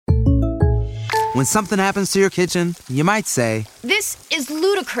When something happens to your kitchen, you might say, "This is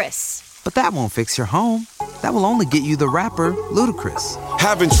ludicrous." but that won't fix your home. That will only get you the rapper, Ludacris.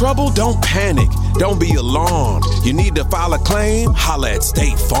 Having trouble? Don't panic. Don't be alarmed. You need to file a claim? Holla at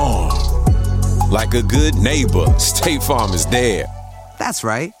State Farm. Like a good neighbor, State Farm is there. That's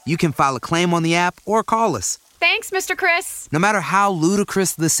right. You can file a claim on the app or call us. Thanks, Mr. Chris. No matter how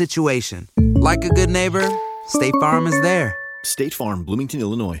ludicrous the situation, like a good neighbor, State Farm is there. State Farm, Bloomington,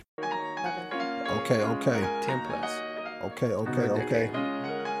 Illinois. Okay. 10 plus. Okay.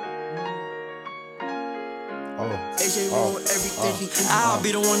 I'll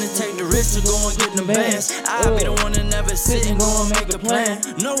be the one to take the risk to go and get the bands. I'll be the one to never sit and go and make a plan.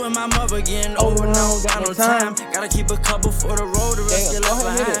 Knowing my mother getting older and I don't got no time. Gotta keep a couple for the road, the rest get left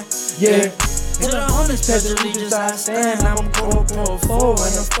behind. Yeah. To the homeless pledge allegiance I stand. I'm going for a four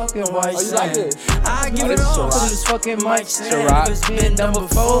in the fucking white sand. I give it all to this fucking mic stand. If it's been done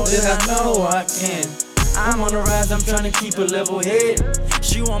before, then I know I can. I'm on the rise, I'm trying to keep a level head.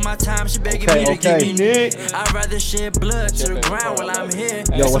 She want my time, she begging me to give me neck. I'd rather shed blood to the ground while I'm here.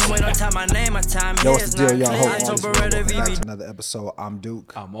 Yo, what's Wait on time, my name, my time what's the deal, y'all? Welcome Back to another episode. I'm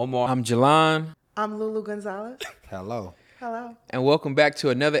Duke. I'm Omar. I'm Jelon. I'm Lulu Gonzalez. Hello. And welcome back to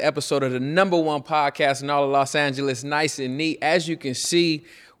another episode of the #1 podcast in all of Los Angeles, Nice and Neat. As you can see,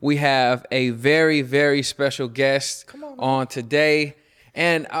 we have a very, very special guest on today.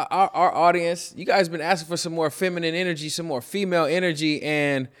 And our audience, you guys been asking for some more feminine energy, some more female energy,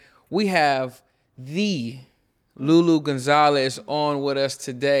 and we have the Lulu Gonzalez on with us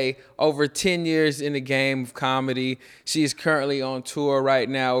today. Over 10 years in the game of comedy. She is currently on tour right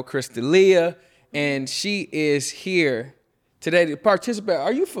now with Chris D'Elia, and she is here today to participate.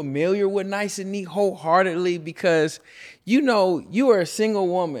 Are you familiar with Nice and Neat wholeheartedly? Because you know you are a single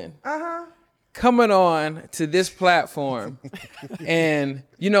woman. Coming on to this platform. And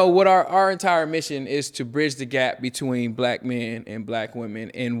you know what our entire mission is to bridge the gap between black men and black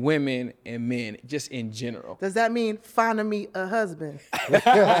women and women and men, just in general. Does that mean finding me a husband?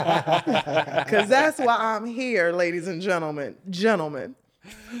 Because that's why I'm here, ladies and gentlemen.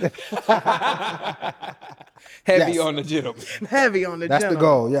 Heavy on the gentleman. Heavy on the That's gentleman. the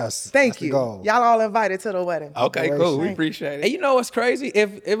goal, yes. Thank That's you. the goal. Y'all all invited to the wedding. Okay, cool. We appreciate it. And you know what's crazy?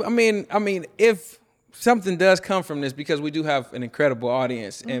 If something does come from this, because we do have an incredible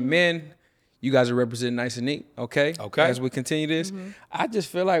audience, and men, you guys are representing Nice and Neat, okay? As we continue this, I just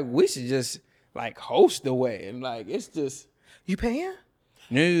feel like we should just like host the wedding. Like it's just You paying?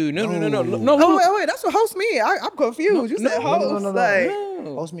 no. Oh, wait, that's what host mean. I'm confused. You said host.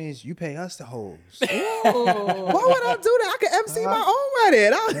 Host means you pay us to host. Why would I do that? I can MC my own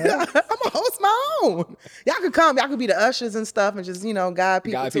wedding. I'm a host my own. Y'all could come. Y'all could be the ushers and stuff and just, guide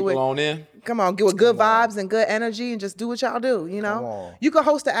people to it. on in. Come on, get with good vibes and good energy and just do what y'all do, You could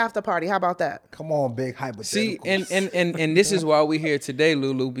host an after party. How about that? Come on, big hypotheticals. See, and this is why we're here today,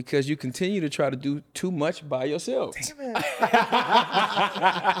 Lulu, because you continue to try to do too much by yourself. Damn it.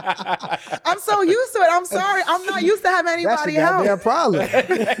 I'm so used to it. I'm sorry. I'm not used to having anybody That's the goddamn help. problem.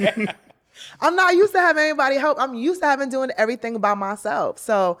 I'm not used to having anybody help. I'm used to doing everything by myself.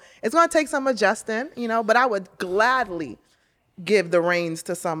 So it's going to take some adjusting, but I would gladly give the reins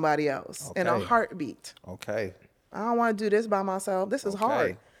to somebody else in a heartbeat. Okay. I don't want to do this by myself. This is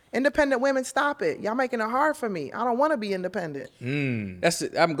hard. Independent women, stop it. Y'all making it hard for me. I don't want to be independent.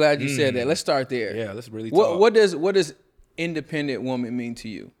 I'm glad you said that. Let's start there. Yeah, let's really talk. What does independent woman mean to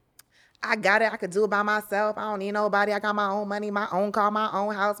you? I got it. I could do it by myself. I don't need nobody. I got my own money, my own car, my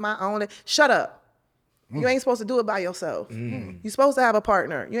own house, my own. Shut up. You ain't supposed to do it by yourself. You're supposed to have a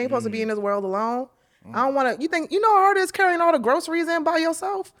partner. You ain't supposed to be in this world alone. I don't want to. You know how hard it is carrying all the groceries in by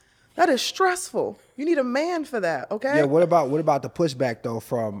yourself? That is stressful. You need a man for that, okay? Yeah, what about the pushback though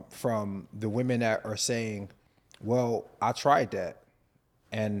from the women that are saying, well, I tried that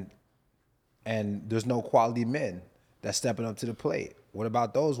and there's no quality men that's stepping up to the plate. What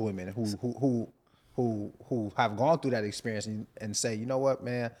about those women who have gone through that experience and say, you know what,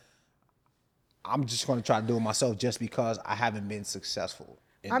 man, I'm just going to try to do it myself just because I haven't been successful.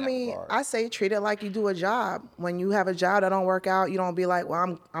 I say treat it like you do a job. When you have a job that don't work out, you don't be like,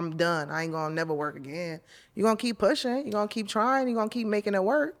 well, I'm done. I ain't gonna never work again. You're gonna keep pushing. You're gonna keep trying. You're gonna keep making it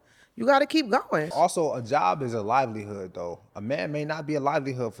work. You got to keep going. Also, a job is a livelihood, though. A man may not be a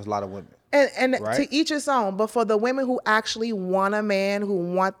livelihood for a lot of women. And right? To each his own. But for the women who actually want a man,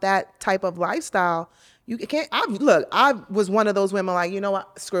 who want that type of lifestyle, you can't. I was one of those women like, you know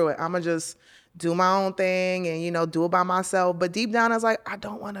what? Screw it. I'm gonna just do my own thing and, do it by myself. But deep down, I was like, I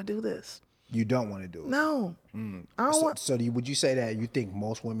don't want to do this. You don't want to do it? No. I don't want. So would you say that you think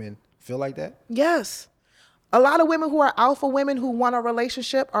most women feel like that? Yes. A lot of women who are alpha women who want a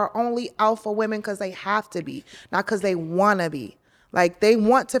relationship are only alpha women because they have to be, not because they want to be. Like, they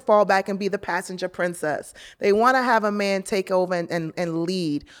want to fall back and be the passenger princess. They want to have a man take over and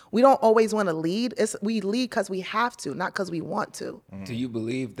lead. We don't always want to lead. We lead because we have to, not because we want to. Do you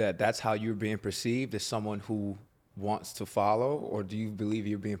believe that that's how you're being perceived, as someone who wants to follow? Or do you believe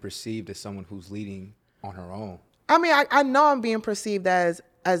you're being perceived as someone who's leading on her own? I mean, I know I'm being perceived as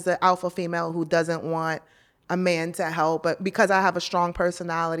the alpha female who doesn't want a man to help, but because I have a strong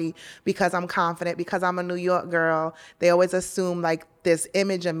personality, because I'm confident, because I'm a New York girl, they always assume like this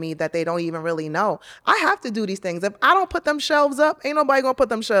image of me that they don't even really know. I have to do these things. If I don't put them shelves up, ain't nobody gonna put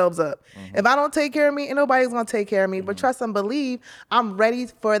them shelves up. If I don't take care of me, ain't nobody's gonna take care of me. But trust and believe, I'm ready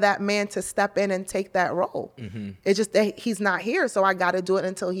for that man to step in and take that role. It's just that he's not here, so I gotta do it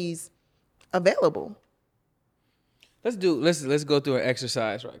until he's available. Let's go through an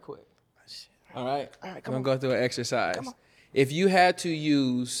exercise right quick. All right, come on. Go through an exercise. If you had to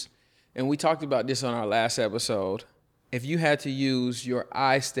use, and we talked about this on our last episode, if you had to use your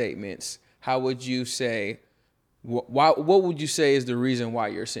I statements, how would you say, what would you say is the reason why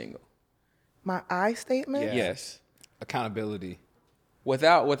you're single? My I statement? Yeah. Yes. Accountability.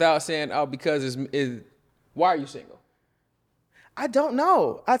 Without saying, oh, because why are you single? I don't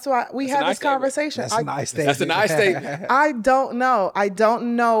know. That's why we had this conversation. That's a nice statement. That's a nice statement. I don't know. I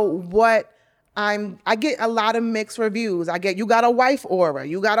don't know what I get a lot of mixed reviews. You got a wife aura,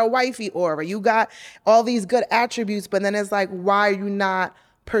 you got a wifey aura, you got all these good attributes, but then it's like, why are you not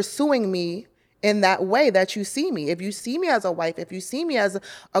pursuing me in that way that you see me? If you see me as a wife, if you see me as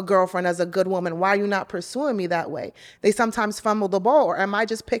a girlfriend, as a good woman, why are you not pursuing me that way? They sometimes fumble the ball, or am I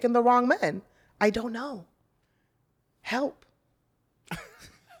just picking the wrong men? I don't know. Help.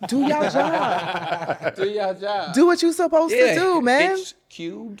 Do your job. Do your job. Do what you're supposed to do, man. Hitch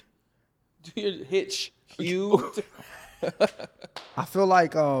cubed. Do your hitch cubed. I feel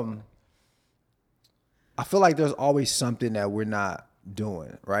like there's always something that we're not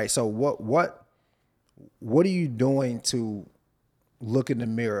doing, right? So what are you doing to look in the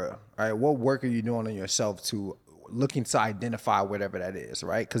mirror, right? What work are you doing on yourself to looking to identify whatever that is,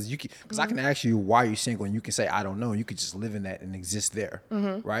 right? Because I can ask you why you're single, and you can say I don't know. You could just live in that and exist there,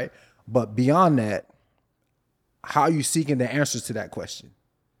 right? But beyond that, how are you seeking the answers to that question?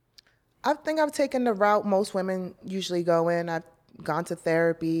 I think I've taken the route most women usually go in. I've gone to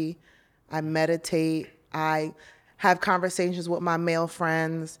therapy. I meditate. I have conversations with my male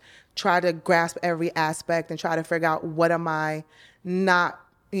friends, try to grasp every aspect and try to figure out what am I not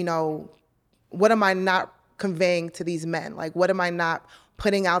conveying to these men? Like, what am I not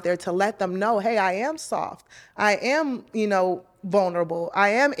putting out there to let them know, hey, I am soft. I am, vulnerable. I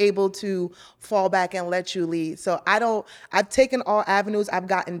am able to fall back and let you lead. So I've taken all avenues. I've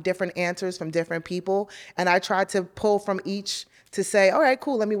gotten different answers from different people. And I try to pull from each to say, all right,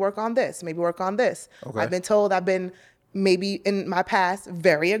 cool, let me work on this. Maybe work on this. Okay. I've been told I've been maybe in my past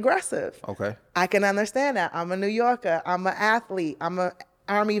very aggressive. Okay. I can understand that. I'm a New Yorker. I'm an athlete. I'm an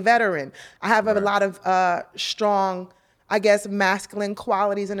Army veteran. I have a lot of strong, I guess, masculine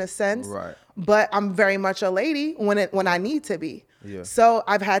qualities in a sense. Right. But I'm very much a lady when I need to be. Yeah. So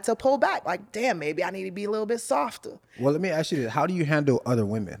I've had to pull back. Like, damn, maybe I need to be a little bit softer. Well, let me ask you this. How do you handle other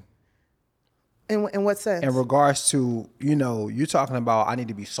women? In what sense? In regards to, you're talking about I need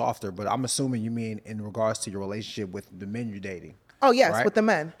to be softer, but I'm assuming you mean in regards to your relationship with the men you're dating. Oh, yes, right? with the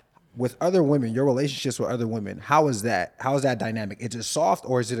men. With other women, your relationships with other women, how is that? How is that dynamic? Is it soft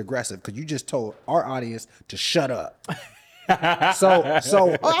or is it aggressive? Because you just told our audience to shut up. So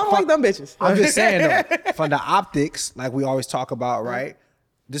I don't like them bitches. I'm just saying though, from the optics, like we always talk about, right?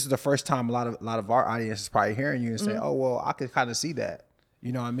 This is the first time a lot of our audience is probably hearing you and say, "Oh, well, I could kind of see that."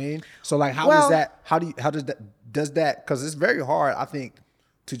 You know what I mean? So like, how does that? Because it's very hard, I think,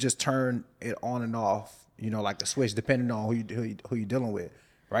 to just turn it on and off. Like the switch, depending on who you're dealing with.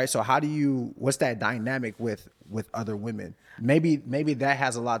 Right. So what's that dynamic with other women? Maybe that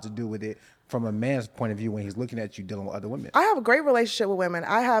has a lot to do with it from a man's point of view when he's looking at you dealing with other women. I have a great relationship with women.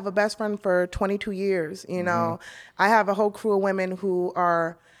 I have a best friend for 22 years. I have a whole crew of women who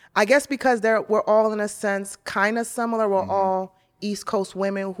are, I guess because we're all in a sense kind of similar. We're all East Coast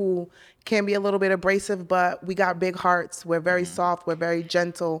women who can be a little bit abrasive, but we got big hearts. We're very soft. We're very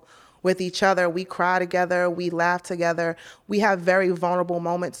gentle with each other. We cry together. We laugh together. We have very vulnerable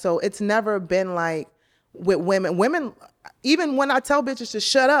moments. So it's never been like with women. Women, even when I tell bitches to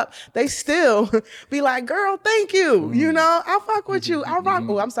shut up, they still be like, girl, thank you. I'll fuck with you. I'll rock.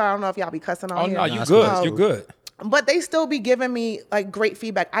 Oh, I'm sorry. I don't know if y'all be cussing on here. Oh, no, you good. You're good. But they still be giving me like great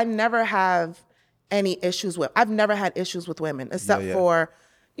feedback. I never have any issues I've never had issues with women except for,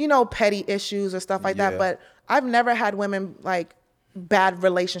 petty issues or stuff like that. But I've never had women like bad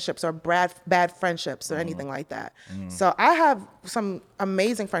relationships or bad friendships or anything like that. So I have some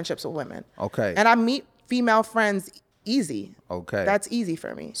amazing friendships with women. Okay. And I meet female friends easy. Okay. That's easy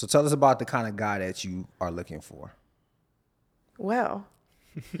for me. So tell us about the kind of guy that you are looking for. Well,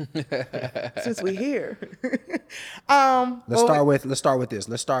 since we're here. Let's start with this.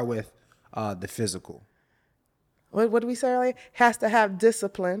 Let's start with the physical. What did we say earlier? Has to have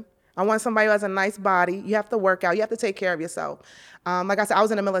discipline. I want somebody who has a nice body. You have to work out. You have to take care of yourself. Like I said, I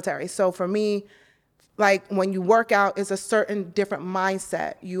was in the military. So for me, like when you work out, it's a certain different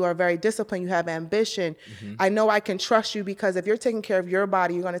mindset. You are very disciplined. You have ambition. I know I can trust you because if you're taking care of your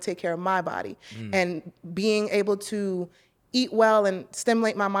body, you're going to take care of my body. And being able to eat well and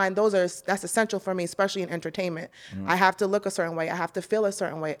stimulate my mind, that's essential for me, especially in entertainment. I have to look a certain way. I have to feel a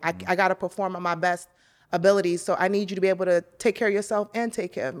certain way. I got to perform at my best abilities. So I need you to be able to take care of yourself and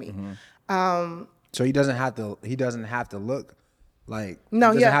take care of me. So he doesn't have to look like,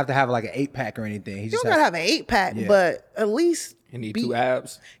 no, he doesn't have to have like an 8-pack or anything. He you just don't gotta have an 8-pack, but at least You need 2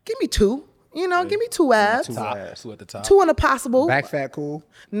 abs. give me 2. You know, give me 2 abs. 2 abs. 2 at the top. 2 in a possible. Back fat cool?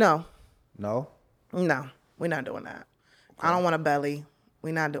 No, No? we're not doing that. I don't want a belly.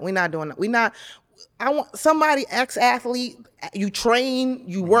 We're not doing that. I want somebody ex-athlete. You train,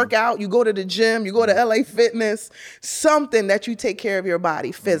 you work out, you go to the gym, you go to LA Fitness, something that you take care of your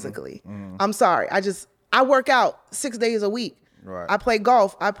body physically. I'm sorry. I work out 6 days a week. Right. I play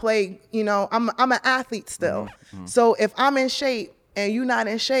golf. I'm an athlete still. So if I'm in shape and you're not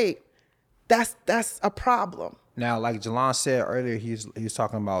in shape, that's a problem. Now, like Jalon said earlier, he was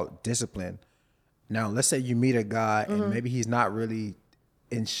talking about discipline. Now, let's say you meet a guy and maybe he's not really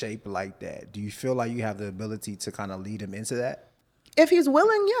in shape like that. Do you feel like you have the ability to kind of lead him into that? If he's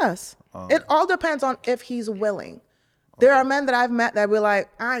willing, yes. It all depends on if he's willing. There are men that I've met that were like,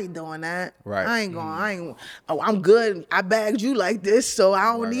 I ain't doing that. Right. I'm good. I bagged you like this, so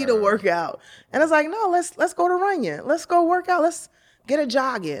I don't need a workout. And it's like, no, let's go to Runyon. Let's go work out. Let's get a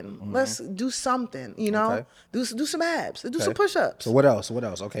jog in. Let's do something, you know? Okay. Do some abs. Do some push-ups. So what else?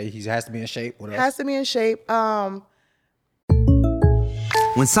 Okay, he has to be in shape. What else? Has to be in shape.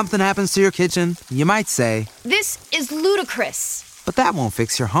 When something happens to your kitchen, you might say, This is ludicrous. but that won't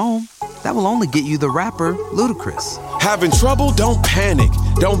fix your home. That will only get you the rapper, Ludacris. Having trouble? Don't panic.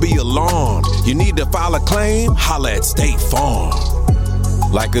 Don't be alarmed. You need to file a claim? Holla at State Farm.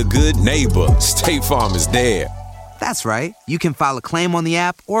 Like a good neighbor, State Farm is there. That's right. You can file a claim on the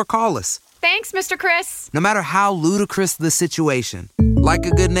app or call us. Thanks, Mr. Chris. No matter how ludicrous the situation, like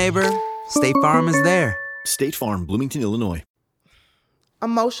a good neighbor, State Farm is there. State Farm, Bloomington, Illinois.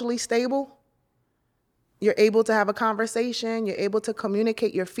 Emotionally stable. You're able to have a conversation. You're able to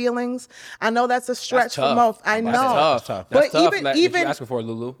communicate your feelings. I know that's a stretch for most. I know. That's tough. That's But tough. even Like, if you're asking for it,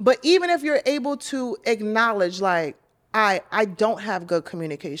 Lulu. But even if you're able to acknowledge, like, I don't have good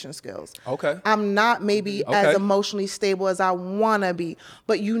communication skills. Okay. I'm not maybe as emotionally stable as I want to be,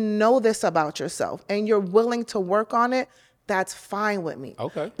 but you know this about yourself and you're willing to work on it, that's fine with me.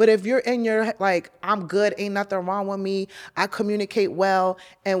 Okay. But if you're in your, like, I'm good, ain't nothing wrong with me, I communicate well,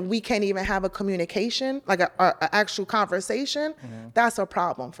 and we can't even have a communication, like a actual conversation, that's a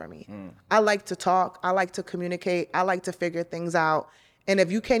problem for me. I like to talk. I like to communicate. I like to figure things out. And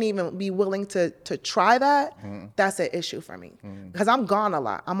if you can't even be willing to try that, that's an issue for me. Because I'm gone a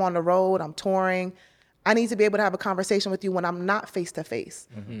lot. I'm on the road. I'm touring. I need to be able to have a conversation with you when I'm not face to face.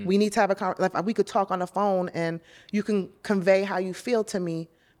 We need to have like we could talk on the phone and you can convey how you feel to me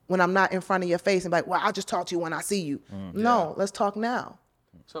when I'm not in front of your face and be like, well, I'll just talk to you when I see you. No, let's talk now.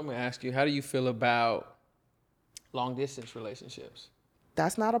 So I'm gonna ask you, how do you feel about long distance relationships?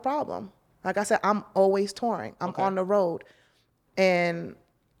 That's not a problem. Like I said, I'm always touring. I'm on the road. And,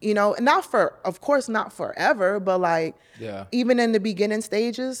 you know, of course, not forever, but like, even in the beginning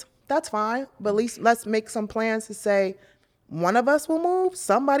stages, that's fine. But at least let's make some plans to say, one of us will move,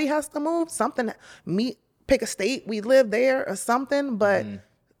 somebody has to move, pick a state, we live there or something, but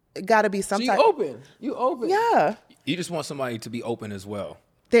it gotta be some type. You open. Yeah. You just want somebody to be open as well.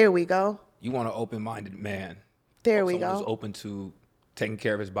 There we go. You want an open-minded man. There we Someone go. who's open to taking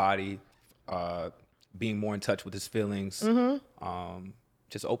care of his body, being more in touch with his feelings,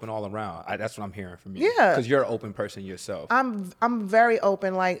 just open all around. That's what I'm hearing from you. Yeah. Because you're an open person yourself. I'm very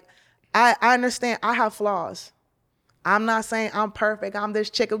open. Like, I understand I have flaws. I'm not saying I'm perfect. I'm this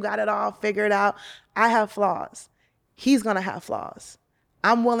chick who got it all figured out. I have flaws. He's going to have flaws.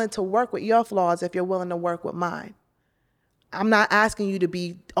 I'm willing to work with your flaws if you're willing to work with mine. I'm not asking you to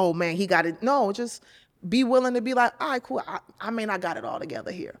be, oh man, he got it. No, just be willing to be like, all right, cool. I may not got it all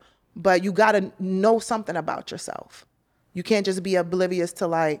together here, but you got to know something about yourself. You can't just be oblivious to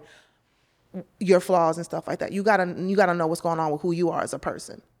like, your flaws and stuff like that. You gotta know what's going on with who you are as a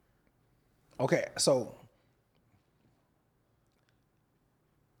person. Okay, so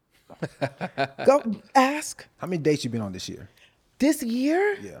Go ask. how many dates you been on this year? This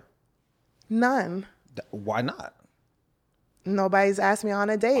year? Yeah. None. Why not? Nobody's asked me on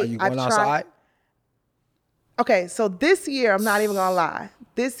a date. Are you going outside? Tried. Okay, so this year, I'm not even gonna lie.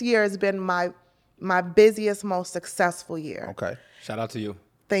 This year has been my busiest, most successful year. Okay. Shout out to you.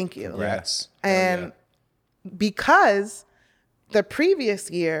 Thank you. Congrats. And because the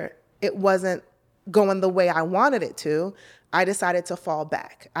previous year, it wasn't going the way I wanted it to, I decided to fall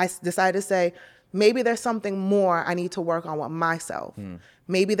back. I decided to say, maybe there's something more I need to work on with myself.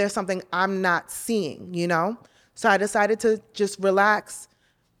 Maybe there's something I'm not seeing, you know? So I decided to just relax,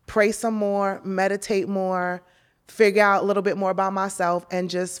 pray some more, meditate more, figure out a little bit more about myself, and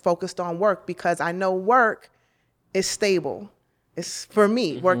just focused on work, because I know work is stable. It's for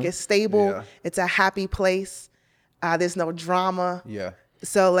me, work is stable. Yeah. It's a happy place. There's no drama. Yeah.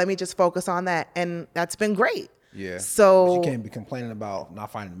 So let me just focus on that. And that's been great. Yeah. So But you can't be complaining about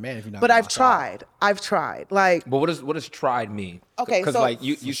not finding a man if you're not. But going I've outside. tried. I've tried. Like, But what does tried mean? Okay, because so- like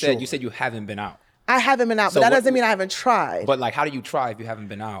you said you haven't been out. I haven't been out, So but that what- doesn't mean I haven't tried. But like, how do you try if you haven't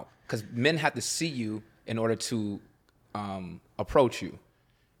been out? Because men have to see you in order to approach you,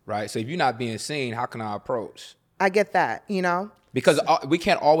 right? So if you're not being seen, how can I approach? I get that, you know? Because we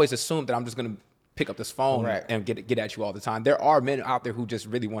can't always assume that I'm just gonna pick up this phone Right. and get at you all the time. There are men out there who just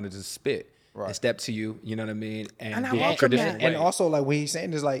really want to just spit and Right. step to you. You know what I mean? And I do it welcome traditional that. way. And also, like what he's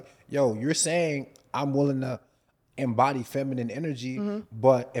saying is like, yo, you're saying I'm willing to embody feminine energy,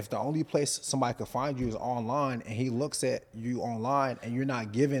 but if the only place somebody could find you is online, and he looks at you online and you're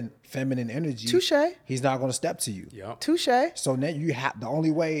not giving feminine energy, Touche. he's not going to step to you. Yep. Touche. So then you have the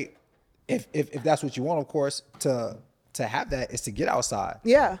only way, if that's what you want, of course, to have that is to get outside.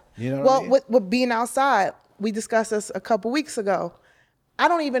 Yeah. You know what well, I mean? with being outside, we discussed this a couple weeks ago. I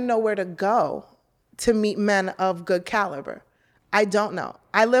don't even know where to go to meet men of good caliber. I don't know.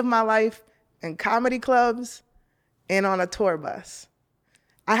 I live my life in comedy clubs and on a tour bus.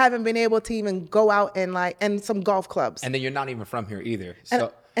 I haven't been able to even go out and some golf clubs. And then you're not even from here either.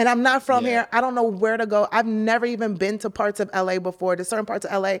 So And I'm not from Yeah. here. I don't know where to go. I've never even been to parts of LA before. There's certain parts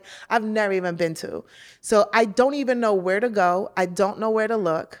of LA I've never even been to. So I don't even know where to go. I don't know where to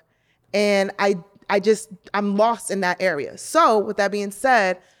look. And I'm lost in that area. So with that being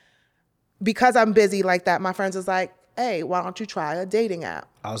said, because I'm busy like that, my friends was like, hey, why don't you try a dating app?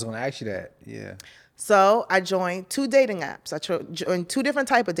 I was going to ask you that. Yeah. So I joined 2 dating apps. I joined 2 different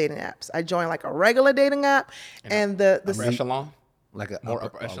type of dating apps. I joined like a regular dating app and the upper echelon, Like a more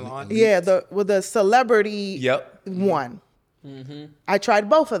upper echelon. yeah, the celebrity Yep. one. I tried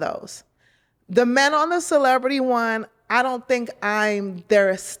both of those. The men on the celebrity one, I don't think I'm their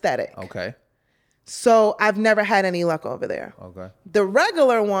aesthetic. Okay. So I've never had any luck over there. Okay. The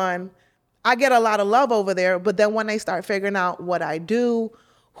regular one, I get a lot of love over there, but then when they start figuring out what I do,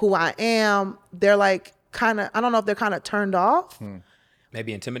 who I am, they're like I don't know if they're kind of turned off.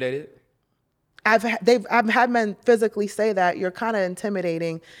 Maybe intimidated. I've had men physically say that you're kind of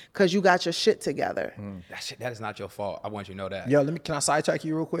intimidating because you got your shit together. That is not your fault. I want you to know that. Yo, can I sidetrack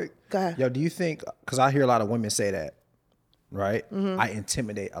you real quick? Go ahead. Yo, do you think, because I hear a lot of women say that, right? I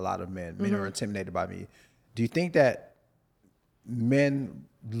intimidate a lot of men. Men are intimidated by me. Do you think that men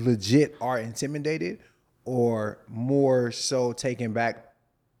legit are intimidated, or more so taken back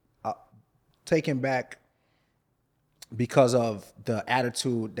because of the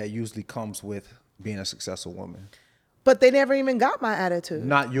attitude that usually comes with being a successful woman? But they never even got my attitude.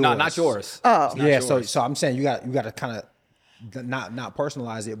 Not yours. No, not yours. Oh. It's not Yeah, yours. so I'm saying you got to kind of not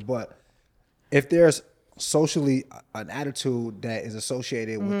personalize it, but if there's socially an attitude that is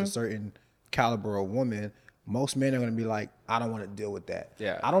associated with a certain caliber of woman, most men are going to be like, I don't want to deal with that.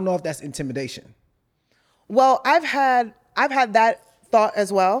 Yeah. I don't know if that's intimidation. Well, I've had that thought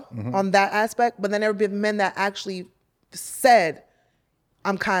as well on that aspect, but then there have been men that actually said,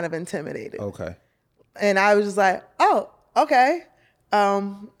 I'm kind of intimidated. Okay. And I was just like, oh, okay. I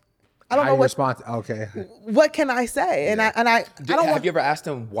don't How know you what respond okay. what can I say? And I don't Have want you ever asked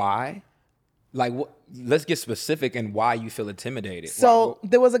them why? Like, let's get specific in why you feel intimidated. So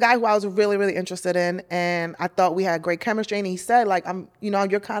there was a guy who I was really, really interested in, and I thought we had great chemistry. And he said, like,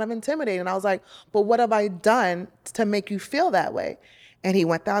 you're kind of intimidating. And I was like, but what have I done to make you feel that way? And he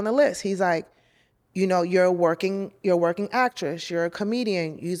went down the list. He's like, you're a working actress. You're a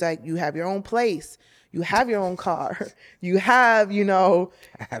comedian. He's like, you have your own place. You have your own car. You have,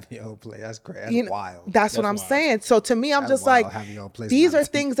 Have your own place. That's crazy. That's wild. That's what I'm saying. So to me, I'm That's just wild, like, having your own place these and not are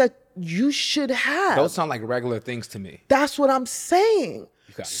things that you should have. Those sound like regular things to me. That's what I'm saying.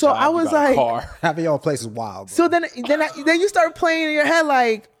 got a So job, I you was got a like, car. Having your own place is wild, bro. so then you start playing in your head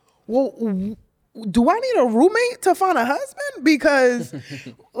like, well, do I need a roommate to find a husband? Because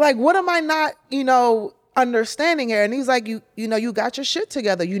like, what am I not, understanding here? And he's like, you got your shit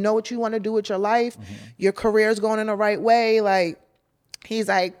together. You know what you want to do with your life. Your career's going in the right way. Like, he's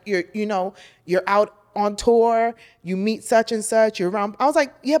like, you're out on tour. You meet such and such. You're around. I was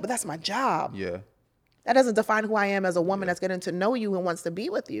like, yeah, but that's my job. Yeah. That doesn't define who I am as a woman that's getting to know you and wants to be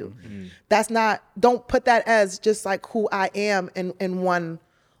with you. That's not, don't put that as just like who I am in one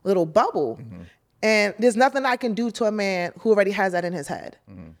little bubble. And there's nothing I can do to a man who already has that in his head.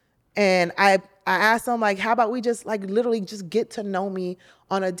 And I asked him, like, how about we just like literally just get to know me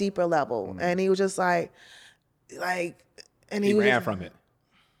on a deeper level? And he was just like, and He was ran just, from it.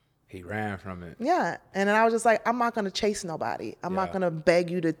 He ran from it. yeah. And then I was just like, I'm not going to chase nobody. I'm not going to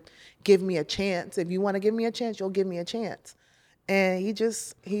beg you to give me a chance. If you want to give me a chance, you'll give me a chance. And he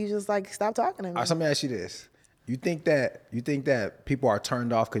just like, stop talking to me. All right, so let me ask you this. You think that people are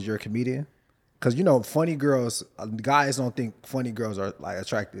turned off because you're a comedian? Because, funny girls, guys don't think funny girls are like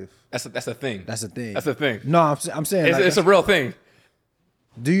attractive. That's a thing. That's a thing. That's a thing. No, I'm saying. It's a real thing.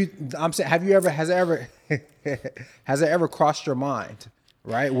 I'm saying, has it ever crossed your mind,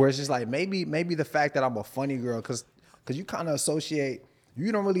 right? Where it's just like, maybe the fact that I'm a funny girl, because you kind of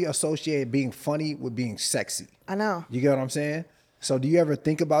you don't really associate being funny with being sexy. I know. You get what I'm saying? So do you ever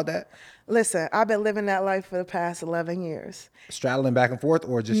think about that? Listen, I've been living that life for the past 11 years. Straddling back and forth,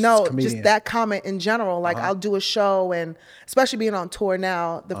 or just No, comedian? just that comment in general. Like, I'll do a show, and especially being on tour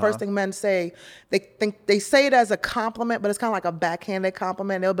now, the first thing men say, they say it as a compliment, but it's kind of like a backhanded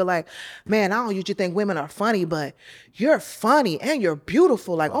compliment. They'll be like, man, I don't usually think women are funny, but you're funny and you're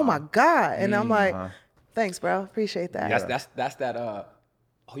beautiful. Like, oh my God. And I'm like, thanks, bro. Appreciate that. That's that.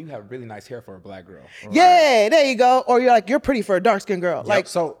 Oh, you have really nice hair for a black girl. Yeah, there you go. Or you're like, you're pretty for a dark-skinned girl. Like,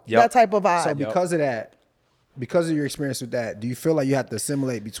 that type of vibe. So because of that, because of your experience with that, do you feel like you have to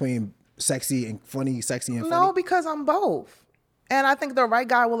assimilate between sexy and funny, sexy and funny? No, because I'm both. And I think the right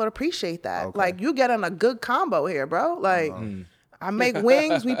guy will appreciate that. Okay. Like, you getting a good combo here, bro. Like, I make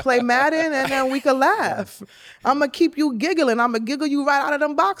wings, we play Madden, and then we can laugh. I'm going to keep you giggling. I'm going to giggle you right out of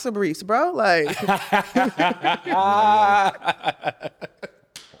them boxer briefs, bro. Like.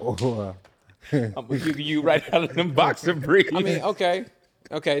 I'm gonna give you right out of them boxer briefs. I mean, okay,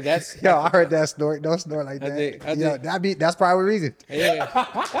 that's Yo, I heard that snort. Don't snort like that. That's probably a reason. yeah.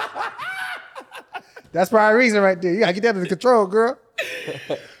 That's probably a reason right there. You gotta get that under control, girl.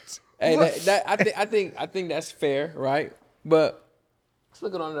 Hey, I think that's fair, right? But let's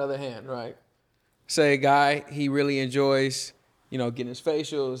look at it on the other hand, right? Say a guy, he really enjoys, getting his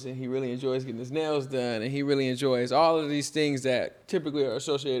facials, and he really enjoys getting his nails done, and he really enjoys all of these things that typically are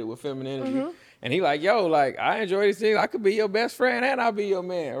associated with femininity. And he like, yo, like, I enjoy these things. I could be your best friend and I'll be your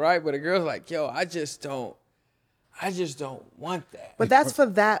man, right? But a girl's like, yo, I just don't want that. But that's for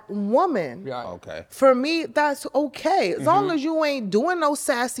that woman. Right. Okay. For me, that's okay. As long as you ain't doing no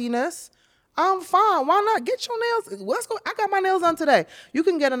sassiness, I'm fine. Why not? Get your nails. Let's go. I got my nails done today. You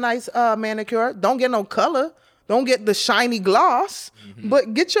can get a nice manicure. Don't get no color. Don't get the shiny gloss.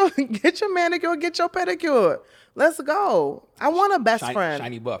 But get your manicure, get your pedicure. Let's go. I want a best friend.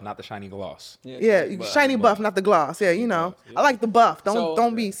 Shiny buff, not the shiny gloss. Yeah, shiny buff, not the gloss. Yeah, I like the buff.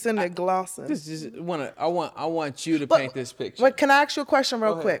 Don't be sending it glossing. I want you to paint this picture. But can I ask you a question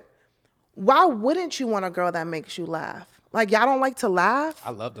real quick? Why wouldn't you want a girl that makes you laugh? Like, y'all don't like to laugh?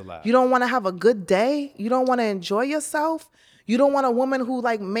 I love to laugh. You don't want to have a good day? You don't want to enjoy yourself? You don't want a woman who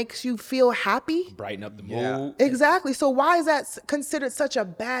like makes you feel happy? Brighten up the mood. Exactly. So why is that considered such a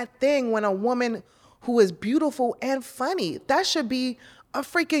bad thing when a woman who is beautiful and funny, that should be a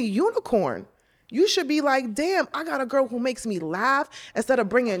freaking unicorn? You should be like, damn, I got a girl who makes me laugh instead of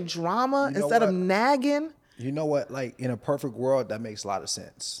bringing drama, instead of nagging. You know what? Like, in a perfect world, that makes a lot of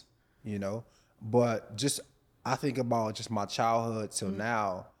sense, But I think about just my childhood till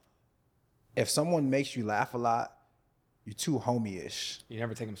now. If someone makes you laugh a lot, you're too homie-ish. You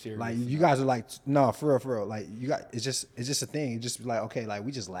never take them serious. Like, you guys are like, no, for real. Like, it's just a thing. You just be like, okay, like,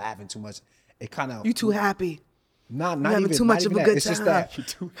 we just laughing too much. It kind of. You too happy. Not having even too much of a good It's just time.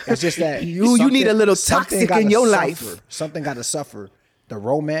 It's just that you need a little toxic in your life. Something got to suffer. The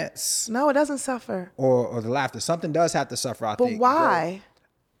romance. No, it doesn't suffer. Or the laughter. Something does have to suffer, I think. But why?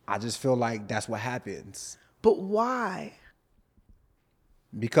 I just feel like that's what happens. But why?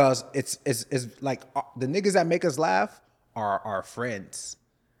 Because it's like the niggas that make us laugh are our friends,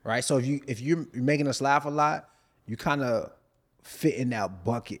 right? So if you're making us laugh a lot, you kind of fit in that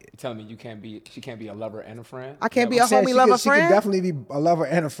bucket. You're telling me she can't be a lover and a friend? I can't be a homie lover friend? She can definitely be a lover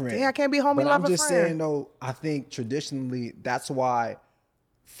and a friend. Yeah, I can't be a homie lover friend. But I'm just saying, though, I think traditionally that's why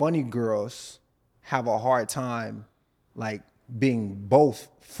funny girls have a hard time like being both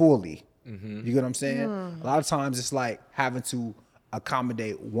fully. You get what I'm saying? A lot of times it's like having to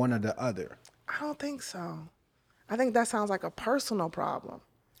accommodate one or the other. I don't think so. I think that sounds like a personal problem.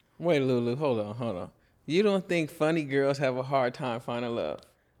 Wait, Lulu, hold on. You don't think funny girls have a hard time finding love?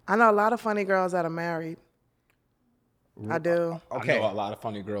 I know a lot of funny girls that are married. I do. Okay. I know a lot of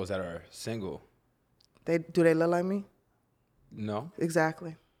funny girls that are single. Do they look like me? No.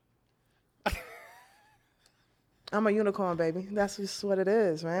 Exactly. I'm a unicorn, baby. That's just what it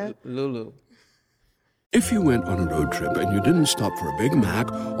is, man. Lulu. If you went on a road trip and you didn't stop for a Big Mac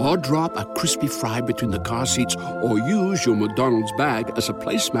or drop a crispy fry between the car seats or use your McDonald's bag as a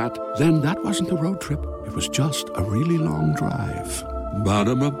placemat, then that wasn't a road trip. It was just a really long drive.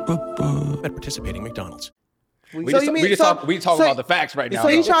 Ba-da-ba-ba-ba. At participating McDonald's. We talk about the facts right now. So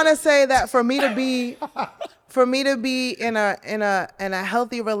you trying to say that for me to be in a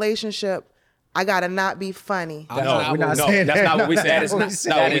healthy relationship, I gotta not be funny? We're not saying that's that. not what we said.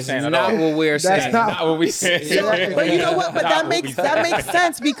 That is not what we're saying. That's not what we said. But you know what? But that makes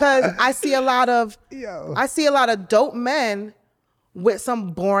sense because I see a lot of dope men with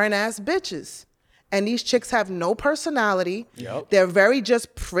some boring ass bitches. And these chicks have no personality. Yep. They're very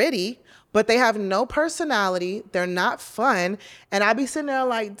just pretty, but they have no personality. They're not fun. And I be sitting there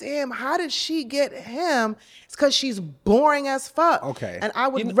like, damn, how did she get him? It's because she's boring as fuck. Okay. And I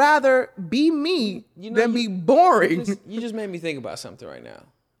would rather be me than be boring. You just made me think about something right now.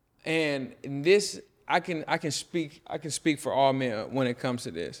 And this, I can speak for all men when it comes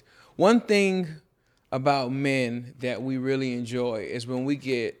to this. One thing about men that we really enjoy is when we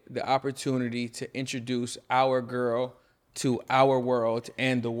get the opportunity to introduce our girl to our world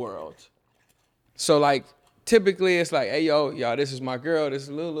and the world. So like typically it's like, hey y'all, this is my girl, this is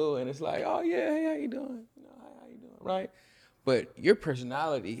Lulu, and it's like, oh yeah, hey, how you doing? How you doing, right? But your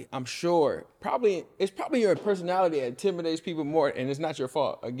personality, I'm sure, it's probably your personality that intimidates people more, and it's not your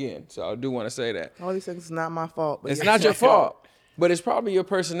fault again. So I do want to say that. All these things is not my fault. But It's not your fault. But it's probably your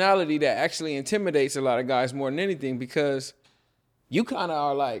personality that actually intimidates a lot of guys more than anything because you kind of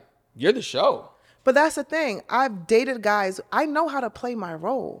are like, you're the show. But that's the thing. I've dated guys. I know how to play my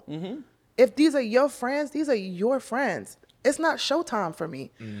role. Mm-hmm. If these are your friends, these are your friends. It's not showtime for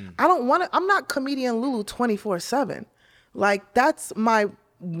me. I'm not comedian Lulu 24/7. Like, that's my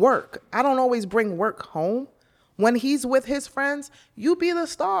work. I don't always bring work home. When he's with his friends, you be the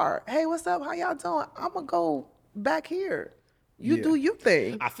star. Hey, what's up? How y'all doing? I'm going to go back here. You do your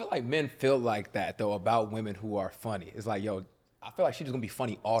thing. I feel like men feel like that though about women who are funny. It's like, yo, I feel like she's gonna be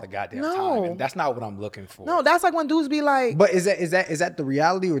funny all the goddamn time, and that's not what I'm looking for. No, that's like when dudes be like. But is that the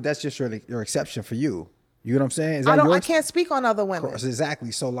reality, or that's just your exception for you? You know what I'm saying? Is that I can't speak on other women.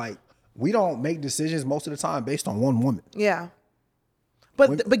 Exactly. So like, we don't make decisions most of the time based on one woman. Yeah.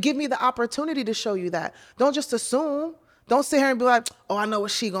 But give me the opportunity to show you that. Don't just assume. Don't sit here and be like, oh, I know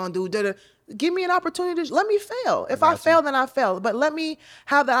what she gonna do. Give me an opportunity to let me fail. If I fail, then I fail. But let me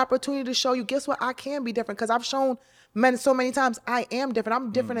have the opportunity to show you, guess what? I can be different because I've shown men so many times I am different.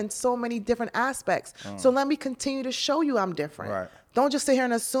 I'm different in so many different aspects. So let me continue to show you I'm different. Right. Don't just sit here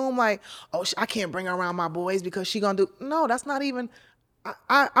and assume like, oh, I can't bring her around my boys because she gonna do. No, that's not even.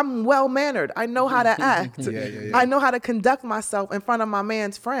 I'm well-mannered. I know how to act. Yeah. I know how to conduct myself in front of my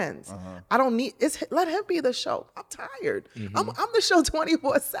man's friends. I don't need, let him be the show. I'm tired. I'm the show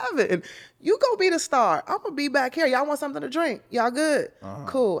 24/7. You go be the star. I'm going to be back here. Y'all want something to drink? Y'all good?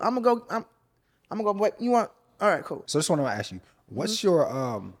 Cool. I'm going to go, what you want? All right, cool. So this one I want to ask you,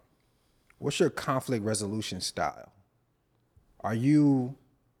 what's your conflict resolution style? Are you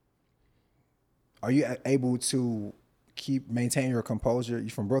able to maintain your composure?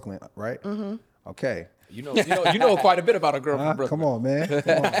 You from Brooklyn, right? Mm-hmm. Okay. You know quite a bit about a girl from Brooklyn. Come on, man. Come on. You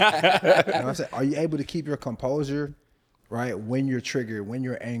know what I'm saying? Are you able to keep your composure, right, when you're triggered, when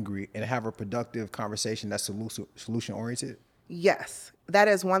you're angry, and have a productive conversation that's solution oriented? Yes, that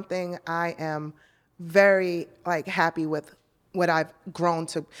is one thing I am very happy with what I've grown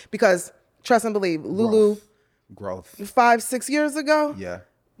to, because trust and believe, Lulu, growth 5-6 years ago,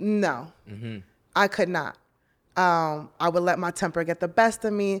 no, I could not. I would let my temper get the best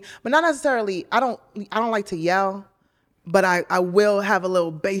of me, but not necessarily. I don't like to yell, but I will have a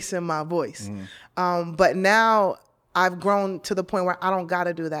little bass in my voice. But now I've grown to the point where I don't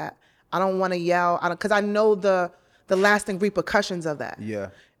gotta do that. I don't want to yell, because I know the lasting repercussions of that. Yeah.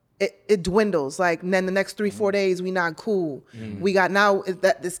 It dwindles. Like, then the next 3-4 days, we not cool. We got now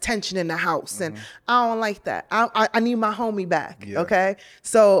this tension in the house, and I don't like that. I need my homie back. Okay,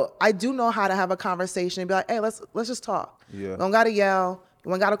 so I do know how to have a conversation and be like, hey, let's just talk. We don't gotta yell. We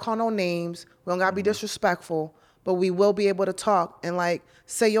don't gotta call no names. We don't gotta be disrespectful. but we will be able to talk and like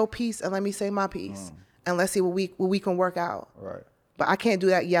say your piece and let me say my piece, and let's see what we can work out. Right. But I can't do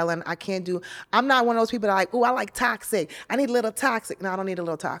that yelling. I'm not one of those people that are like, oh, I like toxic. I need a little toxic. No, I don't need a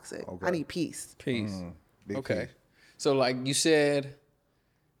little toxic. Okay. I need peace. Peace. Big Okay. key. So like you said,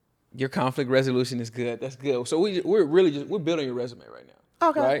 your conflict resolution is good. That's good. So we're building your resume right now.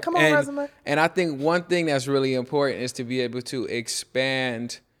 Okay, right? come on, resume. And I think one thing that's really important is to be able to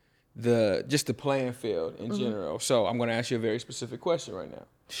expand the playing field in general. So I'm going to ask you a very specific question right now.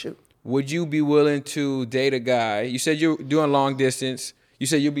 Shoot. Would you be willing to date a guy? You said you're doing long distance. You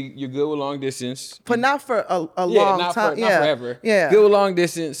said you're good with long distance. But not for a long time. Not forever. Yeah. Good with long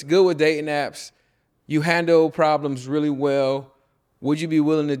distance, good with dating apps. You handle problems really well. Would you be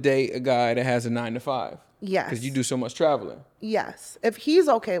willing to date a guy that has a 9-to-5? Yes. Because you do so much traveling. Yes. If he's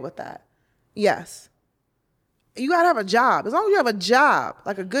okay with that, yes. You gotta have a job. As long as you have a job,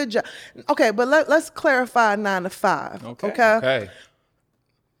 like a good job. Okay, but let's clarify 9-to-5. Okay. Okay.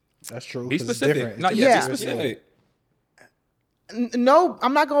 That's true. Be 'cause it's specific. different. Not Yeah. yet. Be specific. No,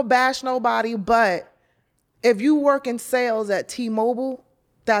 I'm not gonna bash nobody, but if you work in sales at T-Mobile,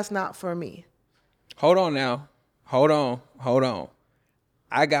 that's not for me. Hold on now. Hold on.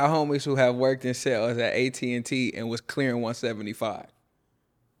 I got homies who have worked in sales at AT&T and was clearing 175.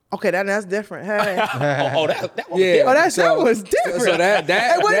 Okay, that's different. Hey. that one Yeah. Oh, that was different. So that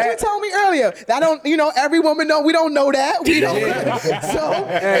Hey, what did you tell me earlier? I don't, every woman know we don't know that. We don't. So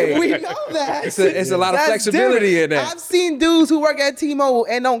Hey. we know that. It's a lot of That's flexibility different. in that. I've seen dudes who work at T-Mobile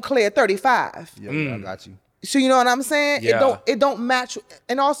and don't clear 35. Yeah, I got you. So you know what I'm saying? Yeah. It don't match,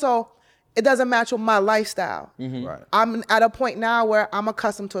 and also it doesn't match with my lifestyle. Right. I'm at a point now where I'm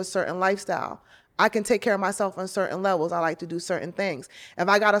accustomed to a certain lifestyle. I can take care of myself on certain levels. I like to do certain things. If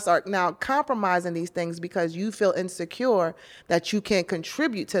I got to start now compromising these things because you feel insecure that you can't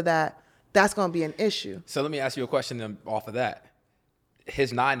contribute to that, that's going to be an issue. So let me ask you a question then off of that.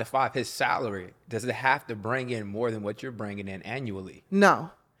 His 9-to-5, his salary, does it have to bring in more than what you're bringing in annually?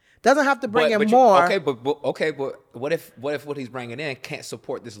 No. Doesn't have to bring in you- more. but what if what he's bringing in can't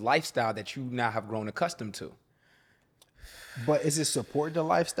support this lifestyle that you now have grown accustomed to? But is it support the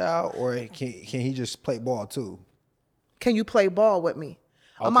lifestyle, or can he just play ball too? Can you play ball with me?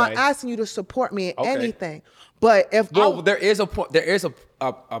 I'm not Okay. asking you to support me in Okay. anything. But if Well, there is a point. There is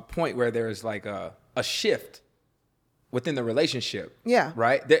a point where there is like a shift within the relationship. Yeah.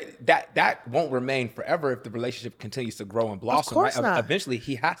 Right. That won't remain forever if the relationship continues to grow and blossom. course right. not. Eventually,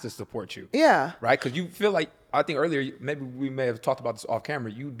 he has to support you. Yeah. Right. Because you feel like, I think earlier maybe we may have talked about this off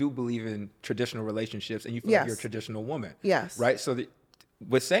camera. You do believe in traditional relationships, and you feel like you're a Yes. traditional woman. Yes. Right. So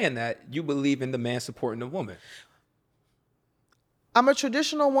with saying that, you believe in the man supporting the woman. I'm a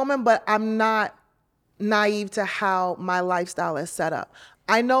traditional woman, but I'm not naive to how my lifestyle is set up.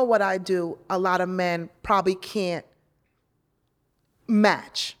 I know what I do. A lot of men probably can't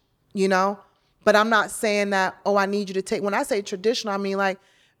match, But I'm not saying that, I need you to take. When I say traditional, I mean like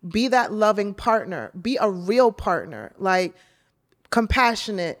be that loving partner. Be a real partner. Like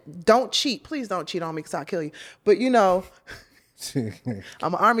compassionate. Don't cheat. Please don't cheat on me because I'll kill you. But I'm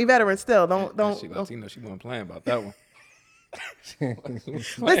an Army veteran still. She Latino. She wasn't playing about that one.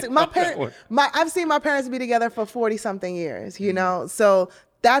 Listen, I've seen my parents be together for 40-something years, So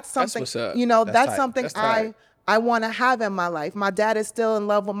that's something, what's up. That's tight. something That's tight. I want to have in my life. My dad is still in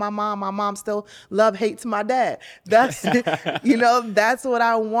love with my mom. My mom still hates my dad. That's, that's what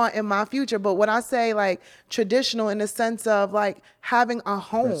I want in my future. But when I say like traditional in the sense of like having a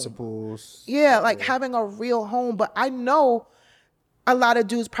home. Principles. Yeah, like having a real home. But I know a lot of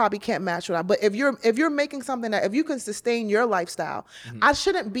dudes probably can't match with that. But if you're making something that, if you can sustain your lifestyle, I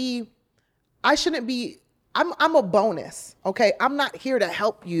shouldn't be, I'm a bonus. Okay. I'm not here to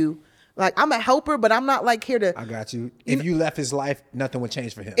help you. Like I'm a helper, but I'm not like here to. I got you. If you left his life, nothing would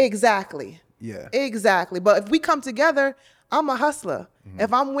change for him. Exactly. Yeah. Exactly. But if we come together, I'm a hustler.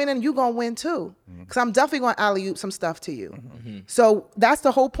 If I'm winning, you gonna win too. Because I'm definitely gonna alley-oop some stuff to you. So that's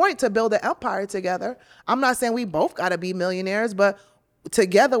the whole point, to build an empire together. I'm not saying we both gotta be millionaires, but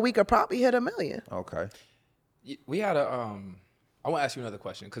together we could probably hit $1 million. Okay. We had I want to ask you another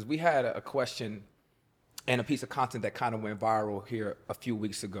question, because we had a question and a piece of content that kind of went viral here a few